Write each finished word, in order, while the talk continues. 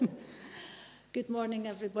Good morning,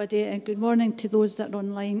 everybody, and good morning to those that are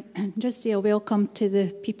online. Just say a welcome to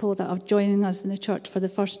the people that are joining us in the church for the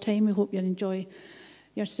first time. We hope you enjoy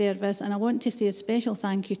your service. And I want to say a special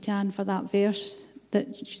thank you to Anne for that verse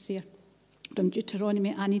that you say from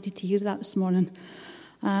Deuteronomy. I needed to hear that this morning.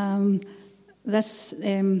 This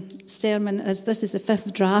sermon is the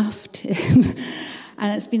fifth draft, and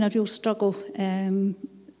it's been a real struggle.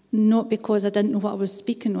 Not because I didn't know what I was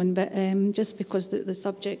speaking on, but just because the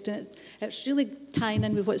subject, and it's really tying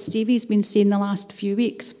in with what Stevie's been saying the last few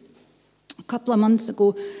weeks. A couple of months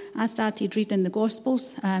ago, I started reading the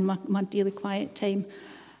Gospels and my daily quiet time,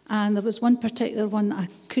 and there was one particular one that I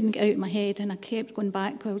couldn't get out of my head, and I kept going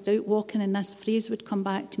back. I was out walking, and this phrase would come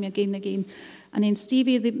back to me again and again. And then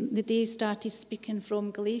Stevie, the day, started speaking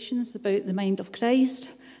from Galatians about the mind of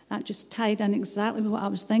Christ. That just tied in exactly with what I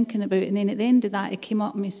was thinking about. And then at the end of that, he came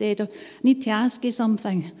up and he said, I need to ask you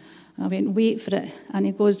something. And I went, wait for it. And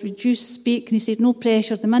he goes, would you speak? And he said, no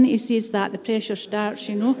pressure. The minute he says that, the pressure starts,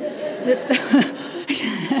 you know.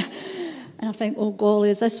 And I think, oh, golly,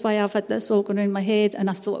 is this why I've had this all going around my head? And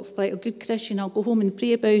I thought, like a good Christian, I'll go home and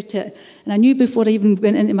pray about it. And I knew before I even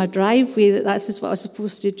went into my driveway that that's just what I was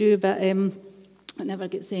supposed to do, but it never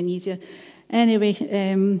gets any easier. Anyway,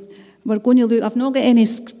 we're going to look. I've not got any.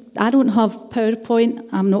 I don't have PowerPoint.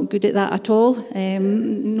 I'm not good at that at all.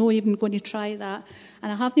 Not even going to try that.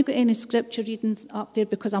 And I haven't got any scripture readings up there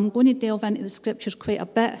because I'm going to delve into the scriptures quite a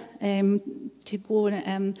bit to go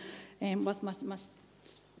with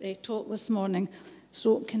my talk this morning.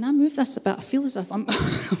 So can I move this a bit? I feel as if I'm really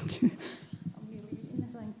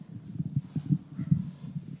anything.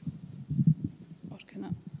 Or can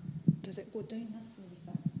it? Does it go down this way?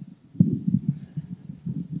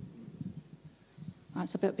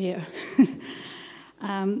 That's a bit better.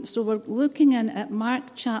 So we're looking in at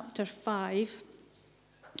Mark chapter 5.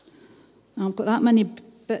 I've got that many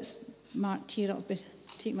bits marked here. It'll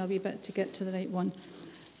take me a wee bit to get to the right one.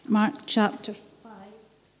 Mark chapter 5.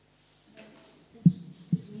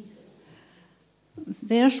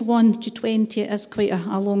 Verse 1 to 20 is quite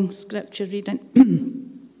a long scripture reading.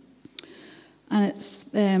 And it's,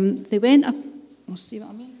 they went up, we'll see what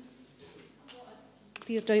I mean.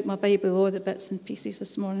 Cleared out my Bible, all the bits and pieces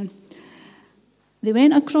this morning. They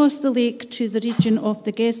went across the lake to the region of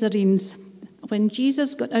the Gerasenes. When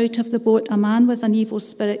Jesus got out of the boat, a man with an evil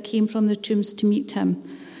spirit came from the tombs to meet him.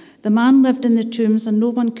 The man lived in the tombs, and no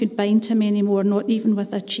one could bind him anymore, not even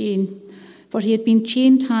with a chain. For he had been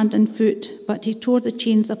chained hand and foot, but he tore the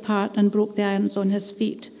chains apart and broke the irons on his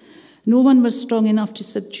feet. No one was strong enough to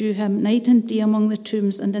subdue him. Night and day among the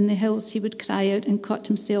tombs and in the hills he would cry out and cut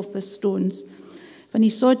himself with stones. When he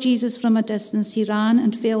saw Jesus from a distance, he ran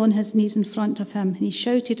and fell on his knees in front of him. And he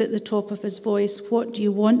shouted at the top of his voice, "What do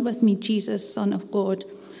you want with me, Jesus, Son of God?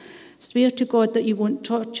 Swear to God that you won't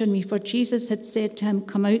torture me." For Jesus had said to him,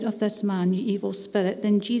 "Come out of this man, you evil spirit."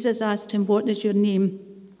 Then Jesus asked him, "What is your name?"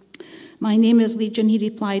 "My name is Legion," he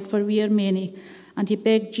replied, "for we are many." And he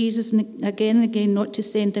begged Jesus again and again not to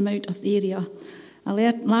send him out of the area. A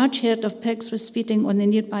large herd of pigs was feeding on the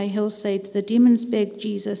nearby hillside. The demons begged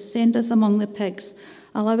Jesus, "Send us among the pigs.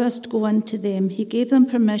 Allow us to go into them." He gave them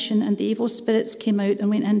permission, and the evil spirits came out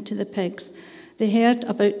and went into the pigs. The herd,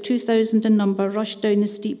 about 2,000 in number, rushed down the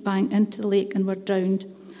steep bank into the lake and were drowned.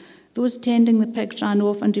 Those tending the pigs ran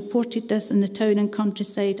off and reported this in the town and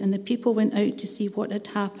countryside, and the people went out to see what had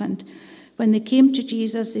happened. When they came to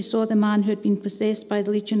Jesus, they saw the man who had been possessed by the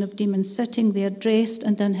legion of demons sitting there, dressed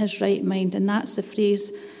and in his right mind. And that's the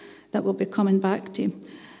phrase that we'll be coming back to.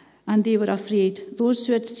 And they were afraid. Those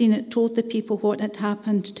who had seen it told the people what had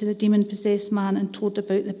happened to the demon-possessed man and told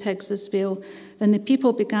about the pigs as well. Then the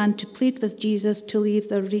people began to plead with Jesus to leave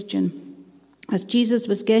their region. As Jesus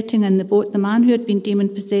was getting in the boat, the man who had been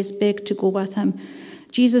demon-possessed begged to go with him.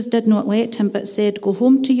 Jesus did not let him, but said, "Go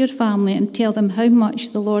home to your family and tell them how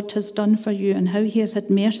much the Lord has done for you and how he has had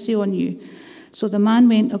mercy on you." So the man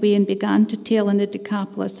went away and began to tell in the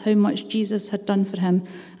Decapolis how much Jesus had done for him,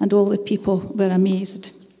 and all the people were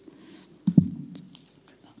amazed.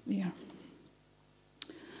 There.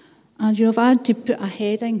 And if I had to put a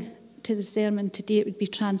heading to the sermon today, it would be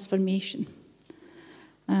transformation.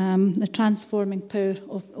 The transforming power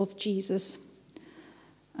of Jesus.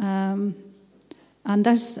 And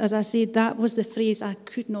this, as I said, that was the phrase I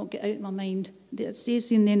could not get out of my mind. It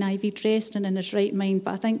says in the NIV, dressed and in his right mind.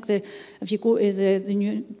 But I think if you go to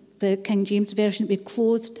the King James Version, it'd be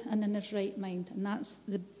clothed and in his right mind. And that's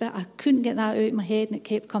the bit. I couldn't get that out of my head, and it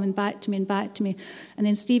kept coming back to me and back to me. And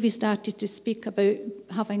then Stevie started to speak about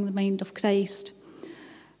having the mind of Christ.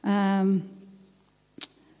 And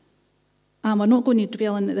we're not going to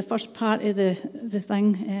dwell on the first part of the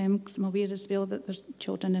thing, because I'm aware as well that there's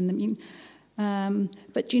children in the meeting.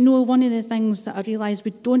 But you know, one of the things that I realised,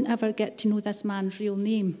 we don't ever get to know this man's real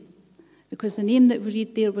name, because the name that we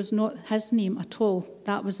read there was not his name at all.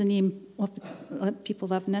 That was the name of the people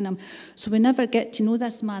living in him. So we never get to know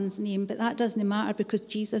this man's name, but that doesn't matter because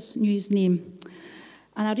Jesus knew his name.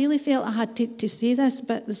 And I really felt I had to say this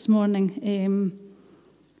bit this morning,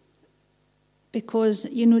 because,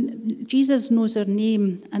 you know, Jesus knows our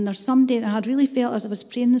name, and there's somebody, and I really felt as I was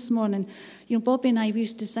praying this morning, you know, Bobby and I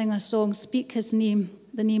used to sing a song, Speak his name,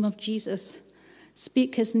 the name of Jesus.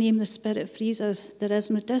 Speak his name, the Spirit frees us. There is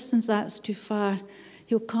no distance that's too far.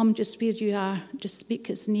 He'll come just where you are, just speak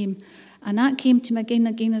his name. And that came to me again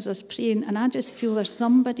and again as I was praying, and I just feel there's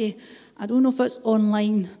somebody, I don't know if it's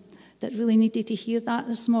online, that really needed to hear that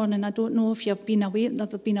this morning. I don't know if you've been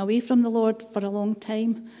away from the Lord for a long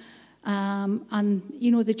time. And, you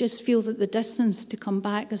know, they just feel that the distance to come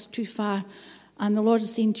back is too far. And the Lord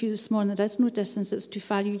is saying to you this morning, there is no distance, it's too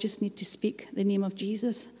far. You just need to speak the name of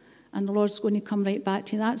Jesus. And the Lord's going to come right back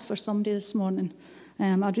to you. That's for somebody this morning.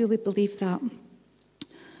 I really believe that.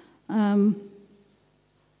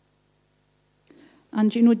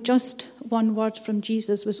 And, you know, just one word from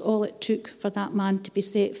Jesus was all it took for that man to be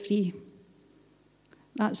set free.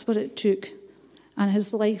 That's what it took. And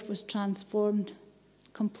his life was transformed.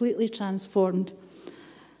 Completely transformed.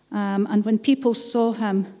 And when people saw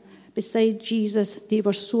him beside Jesus, they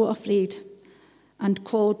were so afraid and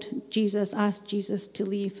asked Jesus to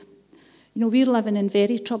leave. You know, we're living in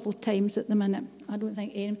very troubled times at the minute. I don't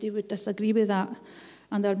think anybody would disagree with that.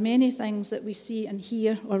 And there are many things that we see and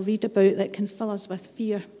hear or read about that can fill us with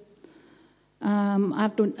fear.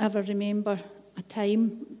 I don't ever remember a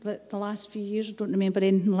time, that the last few years, I don't remember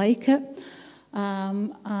anything like it.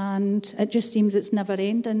 And it just seems it's never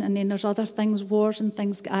ending. And then there's other things, wars and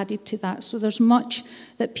things get added to that. So there's much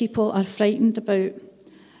that people are frightened about.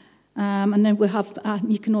 And then we have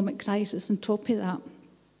an economic crisis on top of that.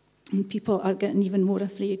 And people are getting even more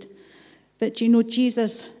afraid. But you know,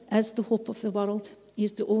 Jesus is the hope of the world.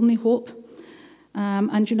 He's the only hope.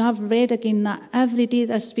 And you know, I've read again that every day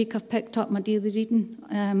this week I've picked up my daily reading.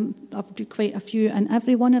 I've done quite a few, and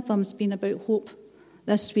every one of them's been about hope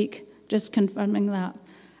this week. Just confirming that.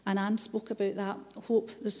 And Anne spoke about that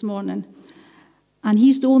hope this morning. And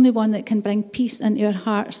he's the only one that can bring peace into our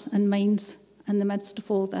hearts and minds in the midst of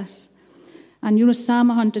all this. And you know, Psalm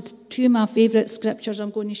 100, two of my favourite scriptures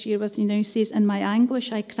I'm going to share with you now. He says, in my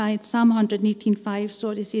anguish I cried, Psalm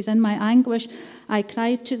 118:5, says, in my anguish I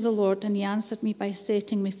cried to the Lord, and he answered me by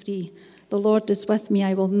setting me free. The Lord is with me,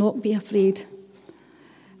 I will not be afraid.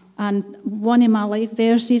 And one of my life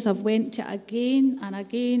verses I've went to again and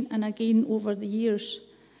again and again over the years.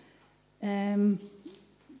 Because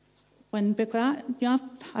I've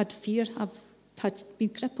had fear, I've been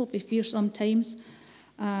crippled with fear sometimes.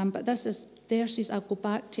 But this is verses I go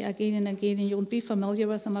back to again and again, and you'll be familiar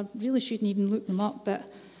with them. I really shouldn't even look them up, but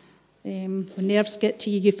when nerves get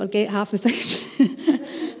to you, you forget half the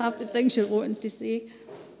things you're wanting to say.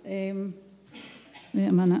 Wait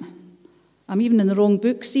a minute. I'm even in the wrong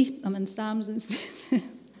book, see? I'm in Psalms instead.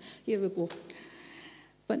 Here we go.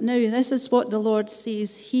 But now this is what the Lord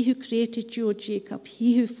says. He who created you, O Jacob,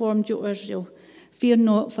 he who formed you, O Israel, fear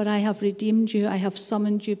not, for I have redeemed you. I have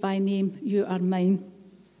summoned you by name. You are mine.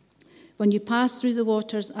 When you pass through the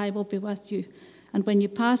waters, I will be with you. And when you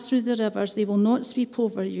pass through the rivers, they will not sweep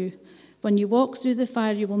over you. When you walk through the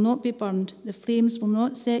fire, you will not be burned. The flames will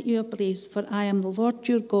not set you ablaze, for I am the Lord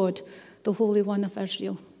your God, the Holy One of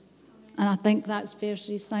Israel. And I think that's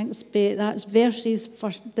verses, that's verses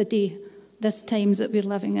for the day, this times that we're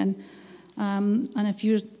living in. And if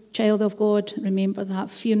you're a child of God, remember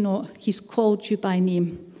that. Fear not, he's called you by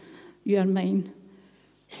name. You are mine.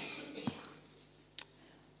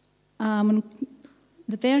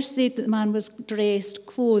 The verse said that the man was dressed,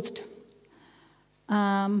 clothed.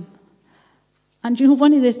 And you know,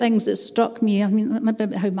 one of the things that struck me, I mean,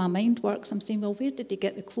 maybe how my mind works, I'm saying, well, where did he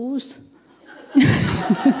get the clothes?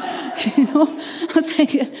 You know, I'm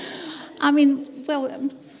thinking, I mean, well,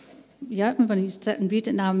 yeah, when he's sitting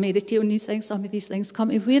reading now, meditating on these things, some of these things come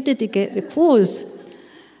to, where did he get the clothes?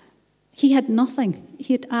 He had nothing.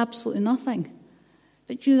 He had absolutely nothing.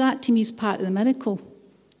 But you know, that to me is part of the miracle,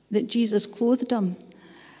 that Jesus clothed him.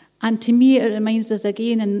 And to me, it reminds us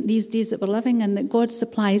again in these days that we're living in, that God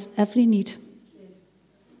supplies every need.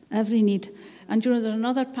 Every need. And you know, there's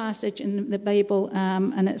another passage in the Bible,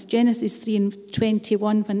 and it's Genesis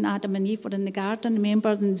 3:21, when Adam and Eve were in the garden,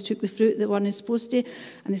 remember, and they took the fruit that weren't supposed to,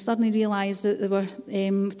 and they suddenly realised that they were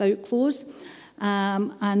without clothes.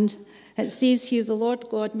 And it says here, the Lord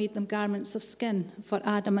God made them garments of skin for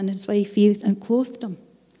Adam and his wife Eve and clothed them.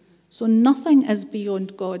 So nothing is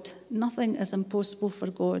beyond God. Nothing is impossible for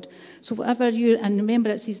God. So whatever and remember,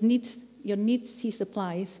 it's his needs, your needs he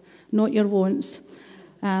supplies, not your wants.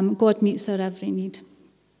 God meets our every need.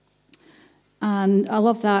 And I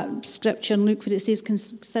love that scripture in Luke where it says,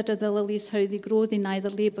 consider the lilies, how they grow, they neither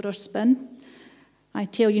labour or spin. I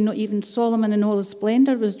tell you, not even Solomon in all his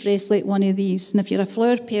splendour was dressed like one of these. And if you're a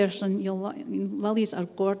flower person, lilies are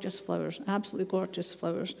gorgeous flowers, absolutely gorgeous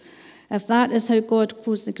flowers. If that is how God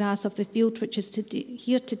clothes the grass of the field, which is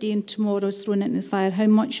here today and tomorrow is thrown into the fire, how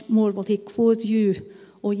much more will he clothe you,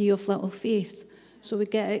 O ye of little faith? So we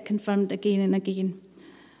get it confirmed again and again.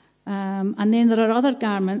 And then there are other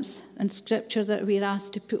garments in Scripture that we're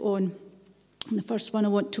asked to put on. And the first one I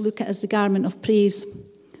want to look at is the garment of praise.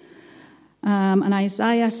 And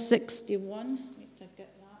Isaiah 61,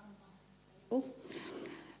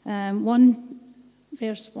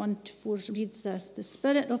 verse 1 to 4 reads this: The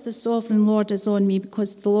Spirit of the Sovereign Lord is on me,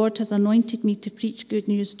 because the Lord has anointed me to preach good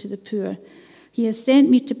news to the poor. He has sent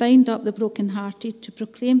me to bind up the brokenhearted, to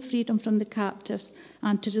proclaim freedom from the captives,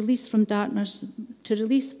 and to release from darkness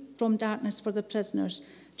for the prisoners,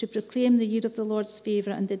 to proclaim the year of the Lord's favour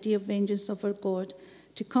and the day of vengeance of our God,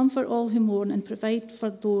 to comfort all who mourn and provide for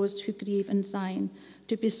those who grieve in Zion,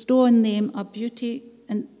 to bestow on them a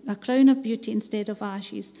crown of beauty instead of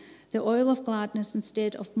ashes, the oil of gladness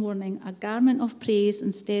instead of mourning, a garment of praise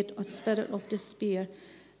instead of spirit of despair.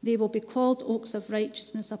 They will be called oaks of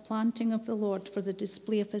righteousness, a planting of the Lord for the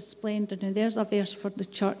display of his splendour. Now there's a verse for the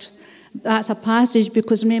church. That's a passage,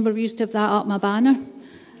 because remember we used to have that up my banner.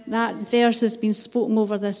 That verse has been spoken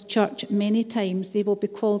over this church many times. They will be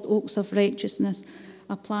called oaks of righteousness,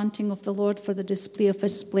 a planting of the Lord for the display of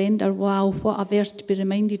his splendour. Wow, what a verse to be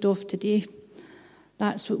reminded of today.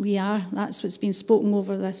 That's what we are. That's what's been spoken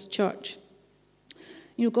over this church.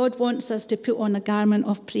 You know, God wants us to put on a garment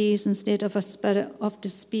of praise instead of a spirit of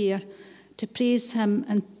despair, to praise him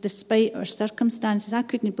and despite our circumstances. I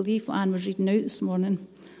couldn't believe what Anne was reading out this morning.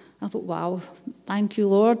 I thought, wow, thank you,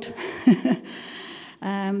 Lord.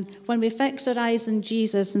 When we fix our eyes on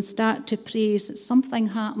Jesus and start to praise, something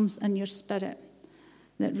happens in your spirit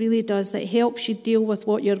that really does, that helps you deal with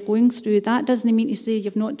what you're going through. That doesn't mean to say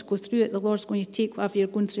you've not to go through it. The Lord's going to take whatever you're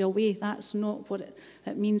going through away. That's not what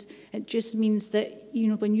it means. It just means that, you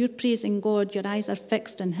know, when you're praising God, your eyes are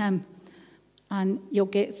fixed on him and you'll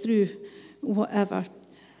get through whatever.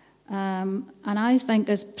 And I think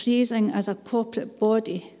as praising as a corporate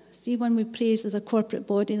body, see, when we praise as a corporate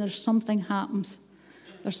body, there's something happens.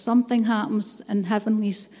 There's something happens in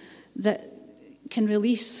heavenlies that can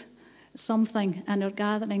release something in our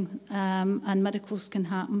gathering, and miracles can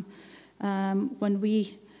happen when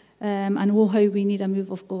we and how we need a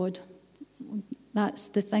move of God. That's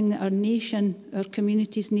the thing that our nation, our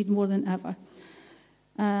communities need more than ever.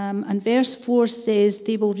 And verse 4 says,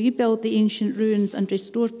 they will rebuild the ancient ruins and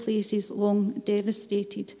restore places long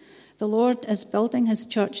devastated. The Lord is building his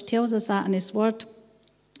church, tells us that in his word.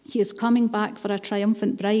 He is coming back for a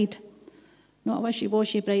triumphant bride. Not a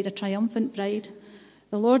wishy-washy bride, a triumphant bride.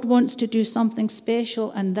 The Lord wants to do something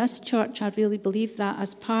special in this church. I really believe that,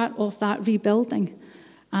 as part of that rebuilding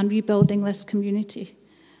and rebuilding this community.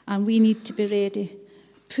 And we need to be ready.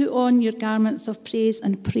 Put on your garments of praise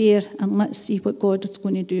and prayer, and let's see what God is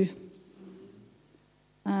going to do.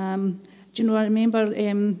 Do you know, I remember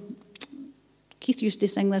Keith used to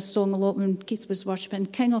sing this song a lot when Keith was worshipping.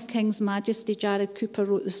 King of Kings, Majesty, Jared Cooper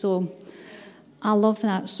wrote the song. I love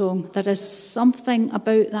that song. There is something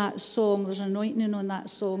about that song. There's an anointing on that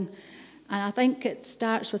song. And I think it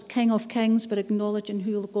starts with King of Kings. We're acknowledging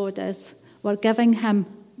who God is. We're giving him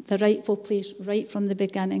the rightful place right from the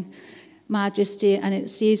beginning. Majesty. And it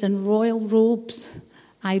says, in royal robes,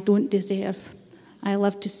 I don't deserve. I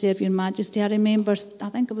live to serve your majesty. I remember, I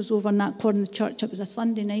think I was over in that corner of the church. It was a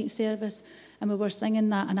Sunday night service. And we were singing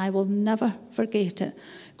that, and I will never forget it.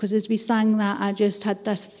 Because as we sang that, I just had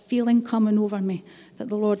this feeling coming over me that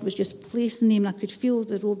the Lord was just placing them. I could feel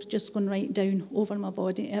the robes just going right down over my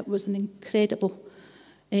body. It was an incredible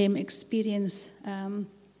experience. And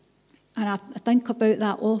I think about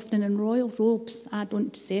that often. In royal robes, I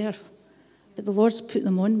don't deserve. But the Lord's put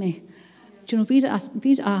them on me. Do you know, we're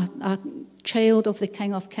a child of the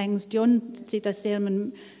King of Kings. John said a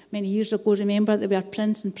sermon many years ago, remember, that we are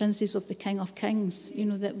prince and princess of the King of Kings, you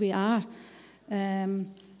know, that we are.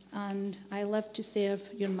 And I live to serve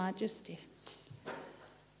your majesty.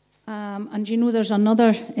 And you know, there's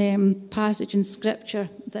another passage in Scripture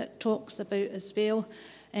that talks about as well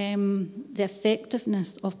the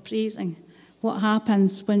effectiveness of praising. What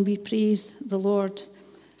happens when we praise the Lord.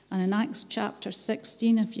 And in Acts chapter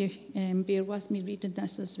 16, if you bear with me reading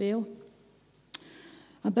this as well.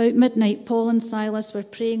 About midnight, Paul and Silas were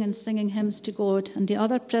praying and singing hymns to God, and the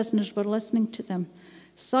other prisoners were listening to them.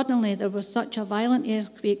 Suddenly there was such a violent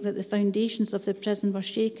earthquake that the foundations of the prison were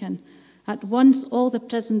shaken. At once all the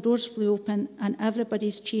prison doors flew open and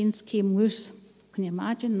everybody's chains came loose. Can you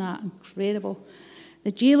imagine that? Incredible.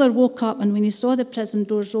 The jailer woke up, and when he saw the prison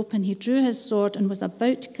doors open, he drew his sword and was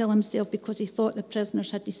about to kill himself because he thought the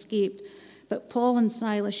prisoners had escaped. But Paul and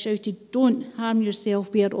Silas shouted, "Don't harm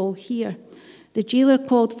yourself, we are all here." The jailer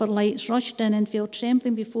called for lights, rushed in and fell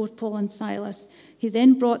trembling before Paul and Silas. He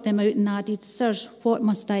then brought them out and added, "Sirs, what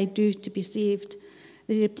must I do to be saved?"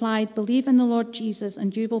 They replied, "Believe in the Lord Jesus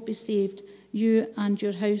and you will be saved, you and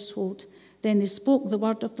your household." Then they spoke the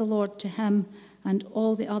word of the Lord to him and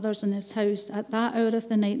all the others in his house. At that hour of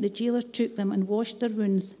the night, the jailer took them and washed their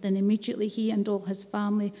wounds. Then immediately he and all his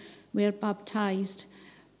family were baptized.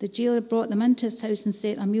 The jailer brought them into his house and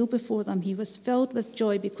set a meal before them. He was filled with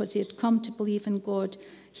joy because he had come to believe in God,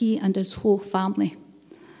 he and his whole family.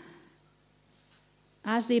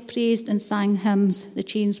 As they praised and sang hymns, the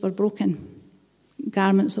chains were broken.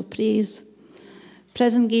 Garments of praise.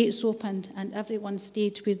 Prison gates opened and everyone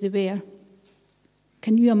stayed where they were.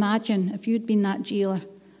 Can you imagine if you'd been that jailer?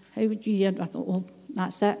 How would you hear? I thought, oh,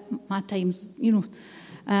 that's it, my time's,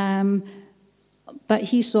 But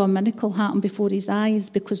he saw a miracle happen before his eyes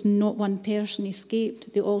because not one person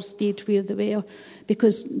escaped. They all stayed where they were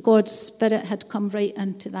because God's Spirit had come right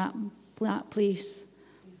into that place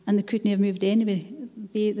and they couldn't have moved anyway.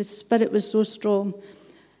 The Spirit was so strong.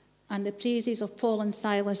 And the praises of Paul and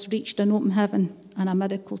Silas reached an open heaven and a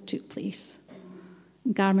miracle took place.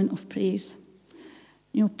 Garment of praise.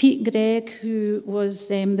 Pete Greig, who was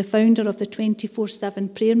the founder of the 24/7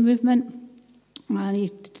 prayer movement, and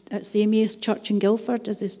it's the Emmaus Church in Guildford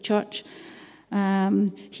as his church.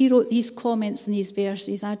 He wrote these comments in these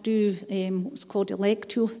verses. I do what's called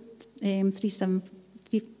Electio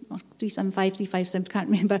 375, can't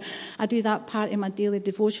remember. I do that part in my daily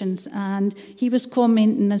devotions. And he was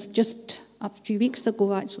commenting this just a few weeks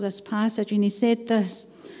ago, actually, this passage, and he said this: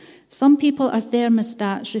 "Some people are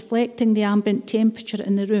thermostats reflecting the ambient temperature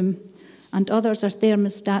in the room, and others are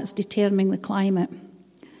thermostats determining the climate.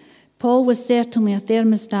 Paul was certainly a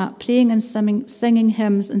thermostat, praying and singing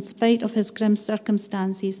hymns in spite of his grim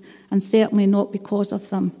circumstances, and certainly not because of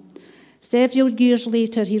them. Several years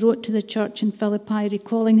later, he wrote to the church in Philippi,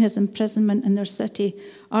 recalling his imprisonment in their city,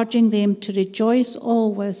 urging them to rejoice in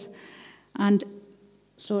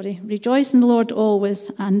the Lord always,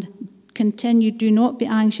 and continue, do not be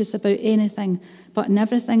anxious about anything, but in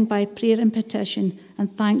everything by prayer and petition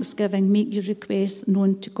and thanksgiving, make your requests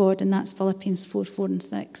known to God." And that's Philippians 4 and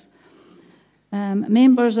 6.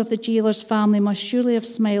 Members of the jailer's family must surely have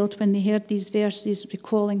smiled when they heard these verses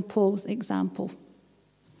recalling Paul's example.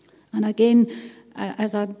 And again,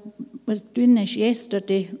 as I was doing this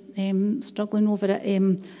yesterday, struggling over it,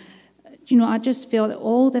 I just felt that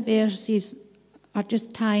all the verses are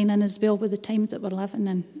just tying in as well with the times that we're living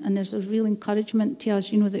in. And there's a real encouragement to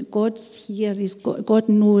us, that God's here. God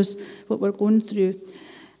knows what we're going through.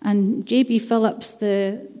 And J.B. Phillips,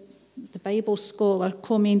 the Bible scholar,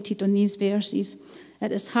 commented on these verses: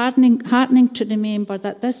 "It is heartening to remember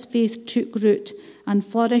that this faith took root and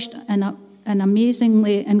flourished and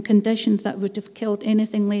amazingly in conditions that would have killed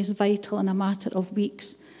anything less vital in a matter of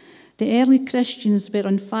weeks. The early Christians were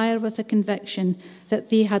on fire with the conviction that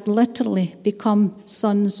they had literally become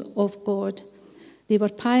sons of God. They were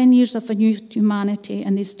pioneers of a new humanity,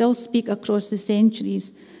 and they still speak across the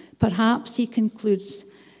centuries. Perhaps," he concludes,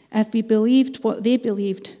 "if we believed what they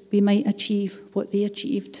believed, we might achieve what they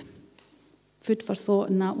achieved." Food for thought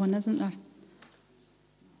in that one, isn't there?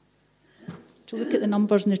 To look at the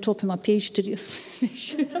numbers on the top of my page to make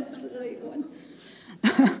sure I'm the right one.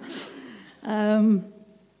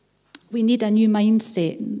 We need a new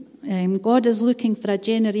mindset. God is looking for a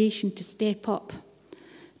generation to step up,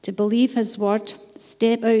 to believe his word,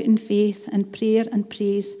 step out in faith and prayer and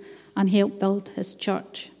praise, and help build his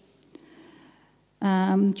church.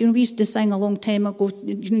 We used to sing a long time ago.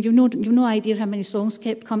 You've no idea how many songs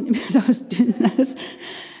kept coming to me as I was doing this.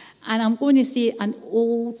 And I'm going to say an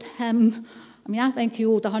old hymn. I think he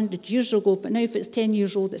old 100 years ago, but now if it's 10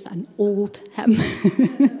 years old, it's an old hymn.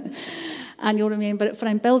 And you'll remember it. "For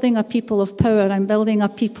I'm building a people of power, I'm building a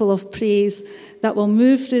people of praise that will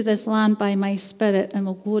move through this land by my Spirit and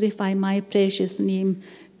will glorify my precious name.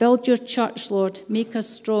 Build your church, Lord. Make us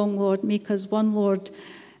strong, Lord. Make us one, Lord,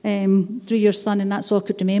 through your Son." And that's all I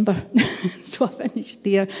could remember. So I finished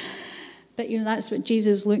there. But, that's what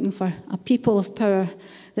Jesus is looking for, a people of power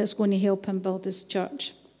that's going to help him build his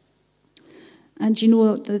church. And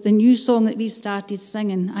the new song that we've started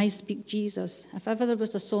singing, "I Speak Jesus," if ever there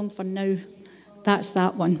was a song for now, That's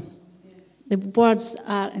that one. The words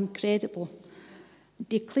are incredible.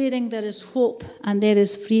 Declaring there is hope and there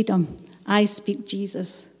is freedom. I speak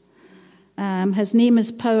Jesus. His name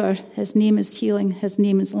is power. His name is healing. His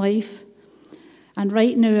name is life. And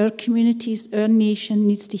right now, our communities, our nation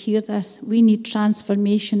needs to hear this. We need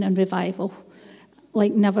transformation and revival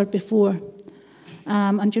like never before.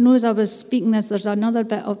 And you know, as I was speaking this, there's another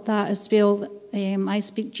bit of that as well. I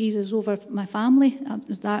speak Jesus over my family. I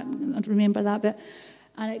remember that bit.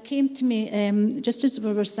 And it came to me, just as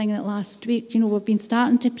we were singing it last week, you know, we've been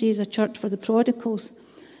starting to pray as a church for the prodigals.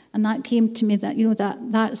 And that came to me that, you know,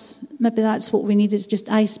 that's what we need, is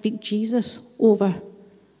just I speak Jesus over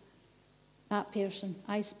that person.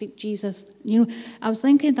 I speak Jesus. You know, I was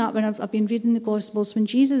thinking that when I've been reading the Gospels, when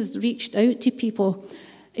Jesus reached out to people,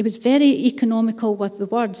 it was very economical with the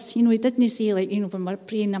words. You know, he didn't say, like, you know, when we're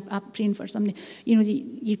praying, I'm praying for somebody, you know,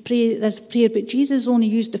 you pray this prayer, but Jesus only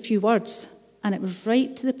used a few words. And it was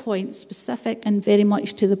right to the point, specific and very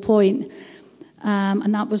much to the point.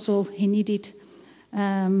 And that was all he needed.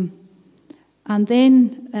 And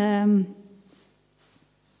then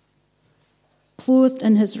clothed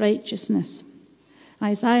in his righteousness.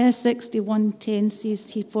 Isaiah 61:10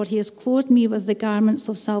 says, For he has clothed me with the garments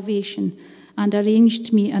of salvation and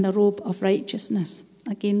arranged me in a robe of righteousness.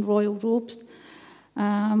 Again, royal robes.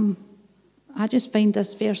 I just find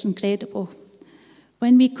this verse incredible.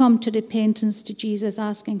 When we come to repentance to Jesus,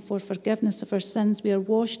 asking for forgiveness of our sins, we are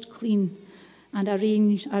washed clean and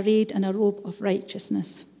arrayed in a robe of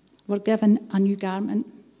righteousness. We're given a new garment.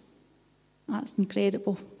 That's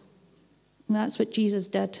incredible. That's what Jesus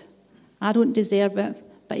did. I don't deserve it,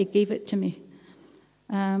 but he gave it to me.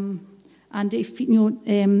 And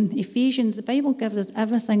Ephesians, the Bible gives us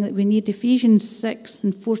everything that we need. Ephesians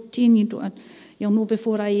 6:14. You'll know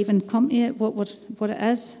before I even come to it what it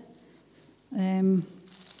is.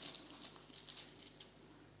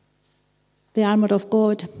 The armour of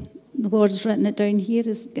God. The Lord's written it down here,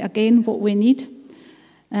 is again what we need.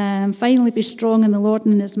 Finally, be strong in the Lord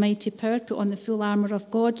and in his mighty power. Put on the full armour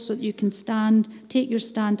of God so that you can take your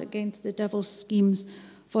stand against the devil's schemes.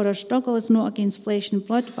 For our struggle is not against flesh and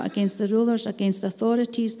blood, but against the rulers, against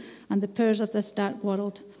authorities, and the powers of this dark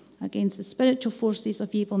world, against the spiritual forces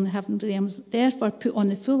of evil in the heavenly realms. Therefore, put on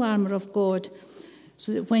the full armour of God,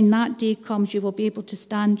 so that when that day comes, you will be able to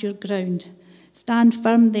stand your ground. Stand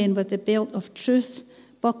firm then with the belt of truth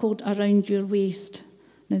buckled around your waist.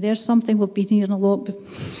 Now, there's something we've been hearing a lot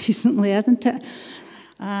recently, isn't it?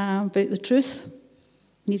 About the truth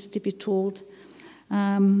needs to be told.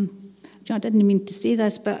 I didn't mean to say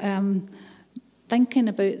this, but thinking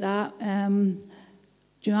about that,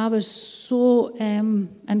 I was so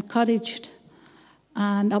encouraged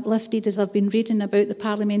and uplifted as I've been reading about the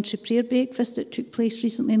parliamentary prayer breakfast that took place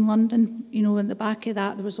recently in London. You know, in the back of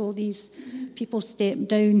that, there was all these people stepped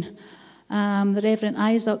down. The Reverend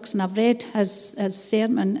Isaacs, and I've read his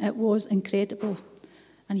sermon. It was incredible.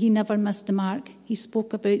 And he never missed the mark. He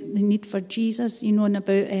spoke about the need for Jesus, you know, and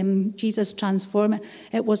about Jesus transforming.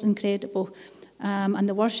 It was incredible. And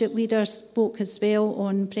the worship leader spoke as well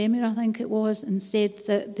on Premier, I think it was, and said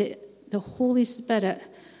that the Holy Spirit's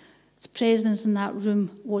presence in that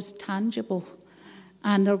room was tangible.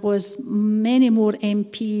 And there was many more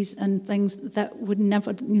MPs and things that would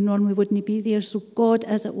never, normally wouldn't be there. So God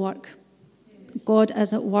is at work. God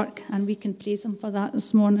is at work, and we can praise him for that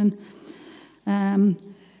this morning.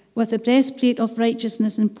 With the breastplate of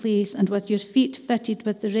righteousness in place, and with your feet fitted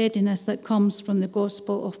with the readiness that comes from the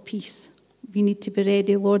gospel of peace. We need to be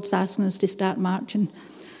ready. Lord's asking us to start marching.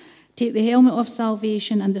 Take the helmet of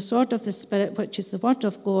salvation and the sword of the Spirit, which is the word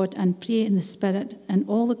of God, and pray in the Spirit on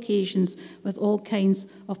all occasions with all kinds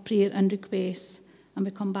of prayer and requests. And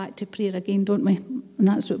we come back to prayer again, don't we? And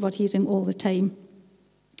that's what we're hearing all the time.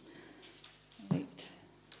 Right.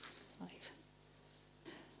 5.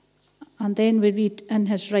 And then we read, in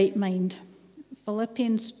his right mind.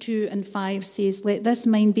 Philippians 2:5 says, let this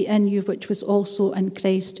mind be in you, which was also in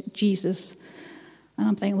Christ Jesus. And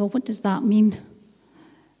I'm thinking, well, what does that mean?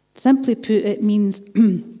 Simply put, it means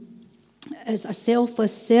is a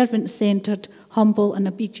selfless, servant-centred, humble and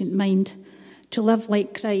obedient mind, to live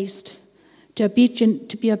like Christ, to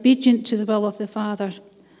be obedient to the will of the Father.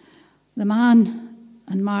 The man,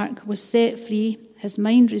 and Mark, was set free, his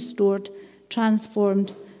mind restored,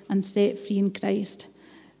 transformed and set free in Christ.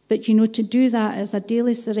 But, to do that is a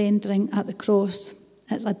daily surrendering at the cross.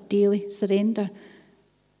 It's a daily surrender.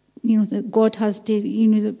 That God has to,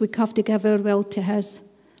 that we have to give our will to his.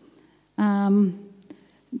 Dying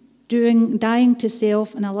to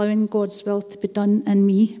self and allowing God's will to be done in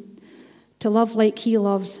me, to love like he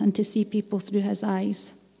loves and to see people through his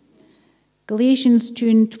eyes. Galatians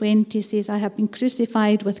 2:20 says, I have been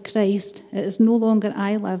crucified with Christ. It is no longer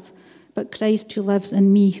I live, but Christ who lives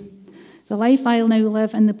in me. The life I now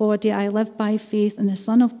live in the body, I live by faith in the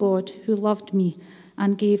Son of God who loved me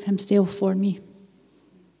and gave himself for me.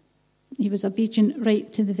 He was obedient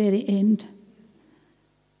right to the very end.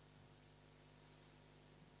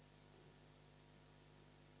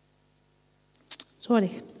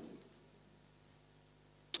 Sorry.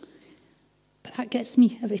 But that gets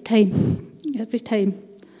me every time. Every time.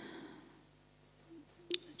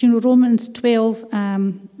 Do you know, Romans 12,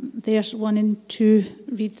 verse 1 and 2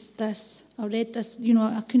 reads this. I read this,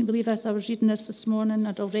 I couldn't believe this. I was reading this morning.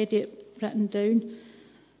 I'd already it written down.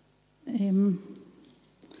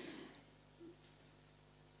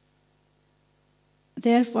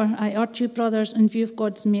 Therefore, I urge you, brothers, in view of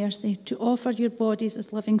God's mercy, to offer your bodies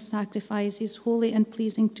as living sacrifices, holy and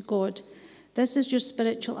pleasing to God. This is your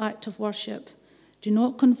spiritual act of worship. Do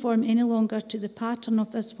not conform any longer to the pattern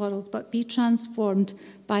of this world, but be transformed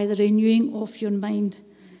by the renewing of your mind.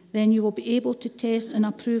 Then you will be able to test and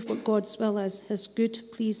approve what God's will is, his good,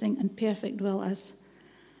 pleasing, and perfect will is.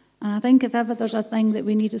 And I think if ever there's a thing that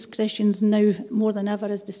we need as Christians now more than ever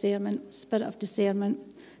is discernment, spirit of discernment,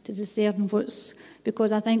 to discern what's,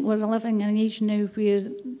 because I think we're living in an age now where,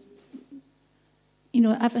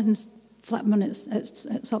 everything's flipping,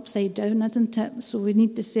 it's upside down, isn't it? So we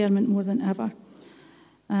need discernment more than ever.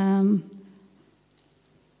 And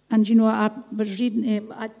I was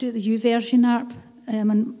reading, I do the YouVersion app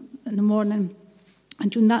in the morning,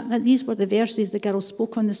 and these were the verses the girl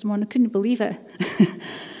spoke on this morning. I couldn't believe it.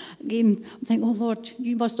 Again, I'm thinking, oh Lord,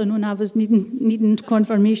 you must have known I was needing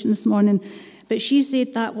confirmation this morning. But she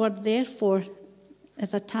said that word therefore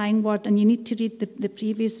is a tying word, and you need to read the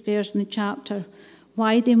previous verse in the chapter.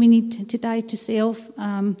 Why do we need to die to self?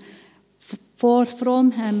 For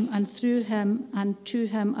from him and through him and to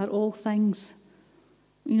him are all things.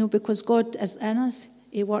 Because God is in us,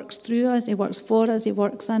 he works through us, he works for us, he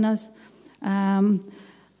works in us. And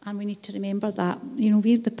we need to remember that.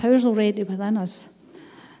 The power's already within us.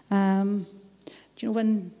 When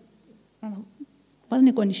I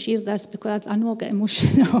wasn't going to share this because I know I'll get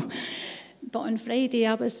emotional. But on Friday,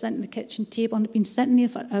 I was sitting at the kitchen table and I'd been sitting there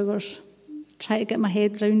for hours trying to get my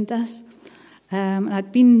head around this. And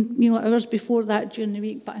I'd been, hours before that during the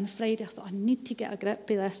week. But on Friday, I thought, I need to get a grip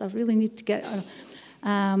of this. I really need to get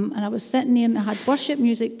and I was sitting there and I had worship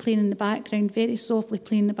music playing in the background, very softly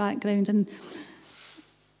playing in the background. And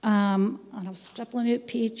I was scribbling out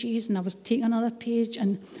pages and I was taking another page.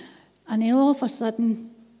 And then all of a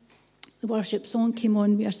sudden, the worship song came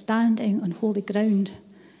on, We Are Standing on Holy Ground.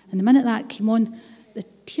 And the minute that came on, the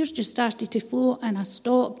tears just started to flow and I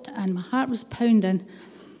stopped and my heart was pounding.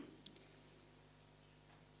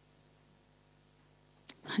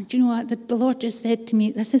 And do you know what? The Lord just said to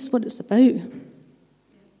me, this is what it's about.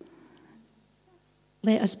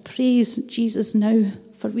 Let us praise Jesus now,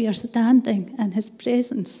 for we are standing in his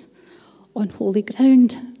presence on holy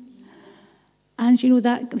ground. And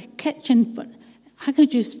the kitchen, I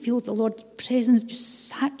could just feel the Lord's presence just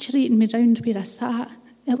saturating me round where I sat.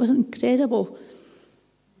 It was incredible.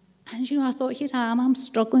 And I thought, here I am, I'm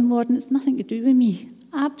struggling, Lord, and it's nothing to do with me.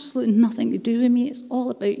 Absolutely nothing to do with me. It's all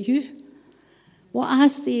about you. What I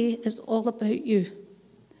say is all about you.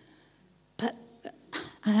 But,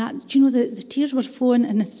 the tears were flowing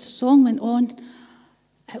and as the song went on,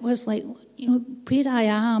 it was like, where I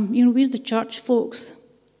am, we're the church folks.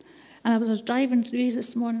 And I was driving through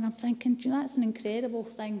this morning, I'm thinking, that's an incredible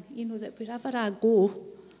thing, that wherever I go,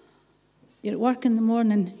 you're at work in the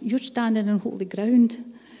morning, you're standing on holy ground.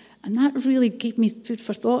 And that really gave me food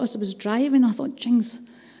for thought as I was driving. I thought, jings,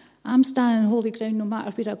 I'm standing on holy ground no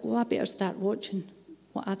matter where I go. I better start watching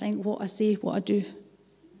what I think, what I say, what I do.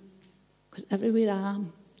 Because everywhere I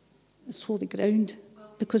am is holy ground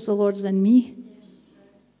because the Lord's in me.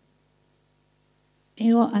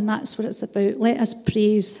 And that's what it's about. Let us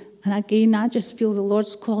praise. And again, I just feel the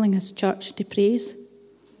Lord's calling his church to praise.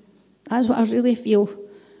 That's what I really feel.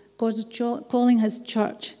 God's calling his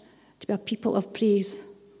church to be a people of praise.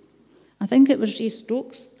 I think it was Ray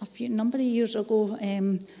Stokes a number of years ago.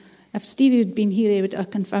 If Stevie had been here, he would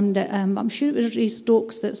have confirmed it. I'm sure it was Ray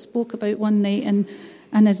Stokes that spoke about one night in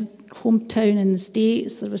his hometown in the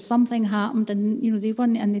States. There was something happened, and they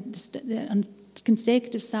weren't. And on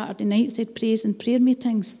consecutive Saturday nights, they had praise and prayer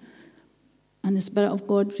meetings. And the Spirit of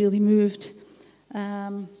God really moved.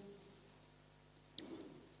 Yeah.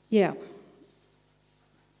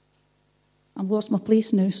 I've lost my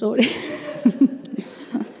place now, sorry.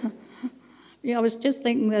 I was just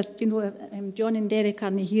thinking this, John and Derek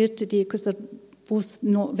aren't here today because they're both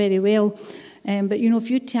not very well. But, if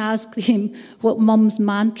you to ask them what Mum's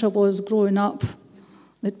mantra was growing up,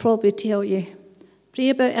 they'd probably tell you, pray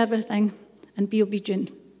about everything and be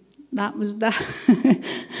obedient. That was that.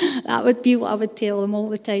 That would be what I would tell them all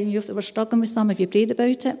the time. If they were struggling with something, have you prayed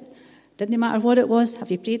about it? Didn't matter what it was.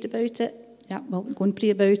 Have you prayed about it? Yeah, well, go and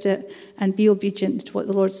pray about it and be obedient to what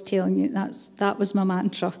the Lord's telling you. That was my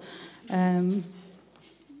mantra.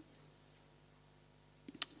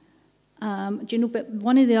 But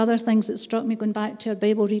one of the other things that struck me going back to our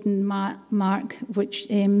Bible reading, Mark, which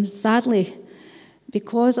sadly,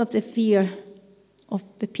 because of the fear of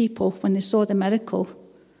the people when they saw the miracle,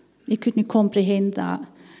 they couldn't comprehend that.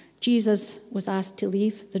 Jesus was asked to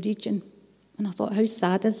leave the region. And I thought, how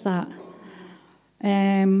sad is that?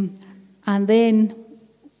 And there's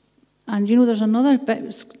another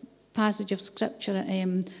passage of scripture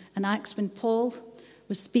in Acts when Paul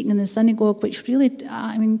was speaking in the synagogue, which really,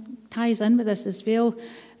 ties in with this as well.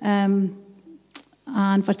 And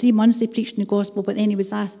for 3 months they preached the gospel, but then he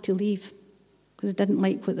was asked to leave because he didn't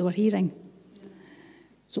like what they were hearing.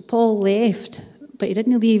 So Paul left, but he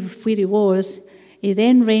didn't leave where he was. He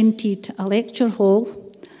then rented a lecture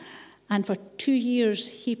hall, and for 2 years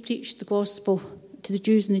he preached the gospel to the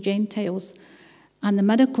Jews and the Gentiles. And the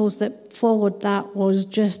miracles that followed that was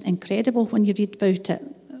just incredible when you read about it.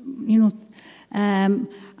 And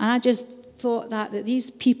I just thought that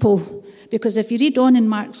these people, because if you read on in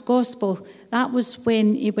Mark's gospel, that was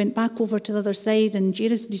when he went back over to the other side and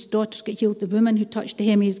Jairus' daughters got healed. The woman who touched the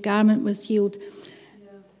hem of his garment was healed.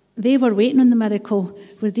 They were waiting on the miracle,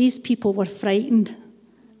 where these people were frightened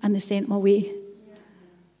and they sent them away.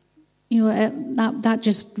 That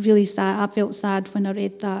just really sad. I felt sad when I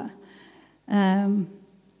read that.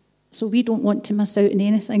 So we don't want to miss out on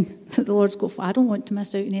anything that the Lord's got for. I don't want to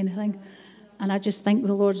miss out on anything. And I just think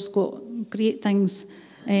the Lord's got great things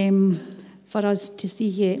for us to see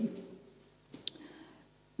yet.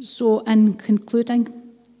 So in concluding,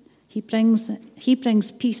 He brings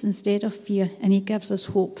peace instead of fear, and He gives us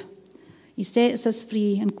hope. He sets us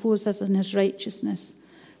free and clothes us in His righteousness.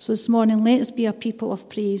 So this morning, let us be a people of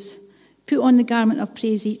praise. Put on the garment of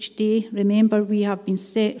praise each day. Remember, we have been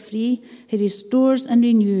set free. He restores and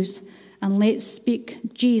renews. And let's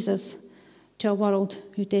speak Jesus to a world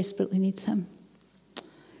who desperately needs Him.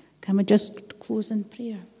 Can we just close in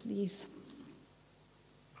prayer, please?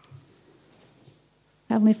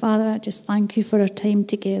 Heavenly Father, I just thank You for our time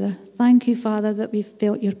together. Thank You, Father, that we've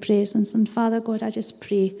felt Your presence. And Father God, I just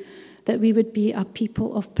pray that we would be a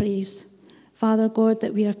people of praise. Father God,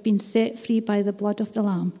 that we have been set free by the blood of the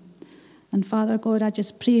Lamb. And Father God, I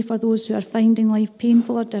just pray for those who are finding life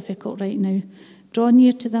painful or difficult right now. Draw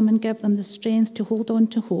near to them and give them the strength to hold on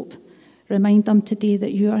to hope. Remind them today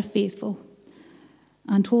that You are faithful.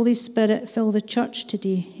 And Holy Spirit, fill the church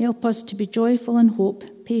today. Help us to be joyful in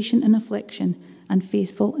hope, patient in affliction, and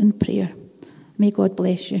faithful in prayer. May God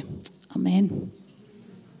bless You. Amen.